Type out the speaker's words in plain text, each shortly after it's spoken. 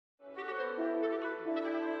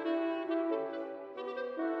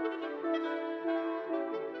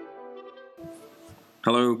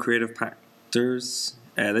Hello, Creative Pactors.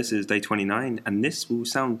 This is day 29, and this will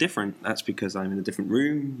sound different. That's because I'm in a different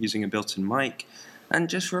room, using a built-in mic, and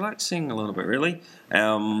just relaxing a little bit, really.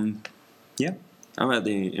 Yeah, I'm at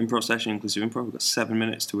the improv session, Inclusive Improv. We've got 7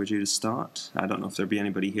 minutes till we're due to start. I don't know if there'll be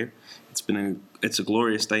anybody here. It's a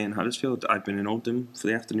glorious day in Huddersfield. I've been in Oldham for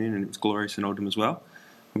the afternoon, and it was glorious in Oldham as well.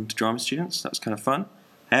 Home to drama students. That was kind of fun.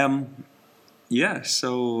 Yeah,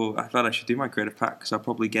 so I thought I should do my creative pack because I'll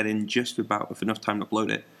probably get in just about with enough time to upload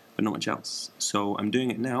it, but not much else. So I'm doing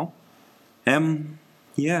it now.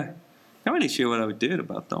 Yeah, not really sure what I would do it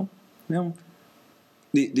about though.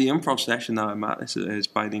 The improv session that I'm at is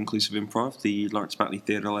by the Inclusive Improv. The Lawrence Batley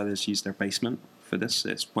Theatre let us use their basement for this.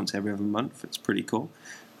 It's once every other month. It's pretty cool.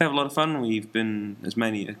 We have a lot of fun. We've been as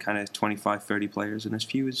many kind of 25, 30 players and as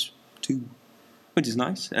few as 2, which is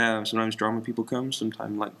nice. Sometimes drama people come,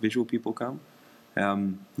 sometimes like visual people come.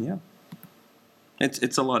 Yeah,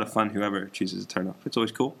 it's a lot of fun. Whoever chooses to turn up, it's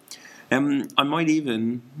always cool. I might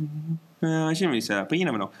even, I shouldn't really say that, but you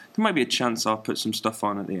never know. There might be a chance I'll put some stuff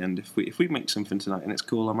on at the end if we make something tonight and it's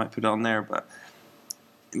cool. I might put it on there, but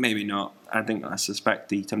maybe not. I suspect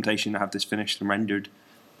the temptation to have this finished and rendered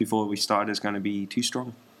before we start is going to be too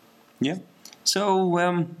strong. Yeah.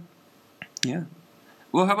 So yeah.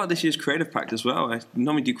 Well, how about this year's Creative Pact as well? I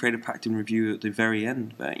normally do Creative Pact in review at the very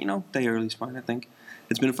end, but, day early is fine, I think.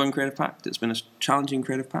 It's been a fun Creative Pact. It's been a challenging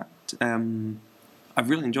Creative Pact. I've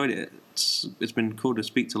really enjoyed it. It's been cool to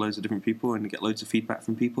speak to loads of different people and get loads of feedback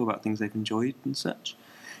from people about things they've enjoyed and such.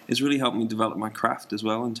 It's really helped me develop my craft as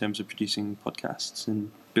well in terms of producing podcasts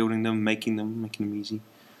and building them, making them easy.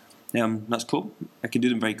 That's cool. I can do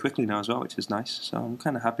them very quickly now as well, which is nice, so I'm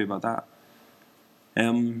kind of happy about that.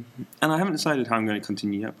 And I haven't decided how I'm going to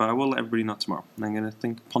continue yet, but I will let everybody know tomorrow. And I'm going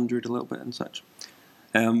to ponder it a little bit and such.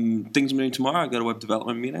 Things I'm doing tomorrow, I've got a web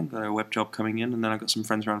development meeting, got a web job coming in, and then I've got some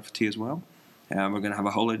friends around for tea as well. We're going to have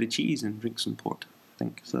a whole load of cheese and drink some port, I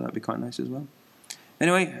think, so that'd be quite nice as well.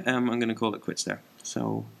 Anyway, I'm going to call it quits there.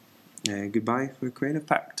 So, goodbye for Creative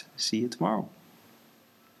Pact. See you tomorrow.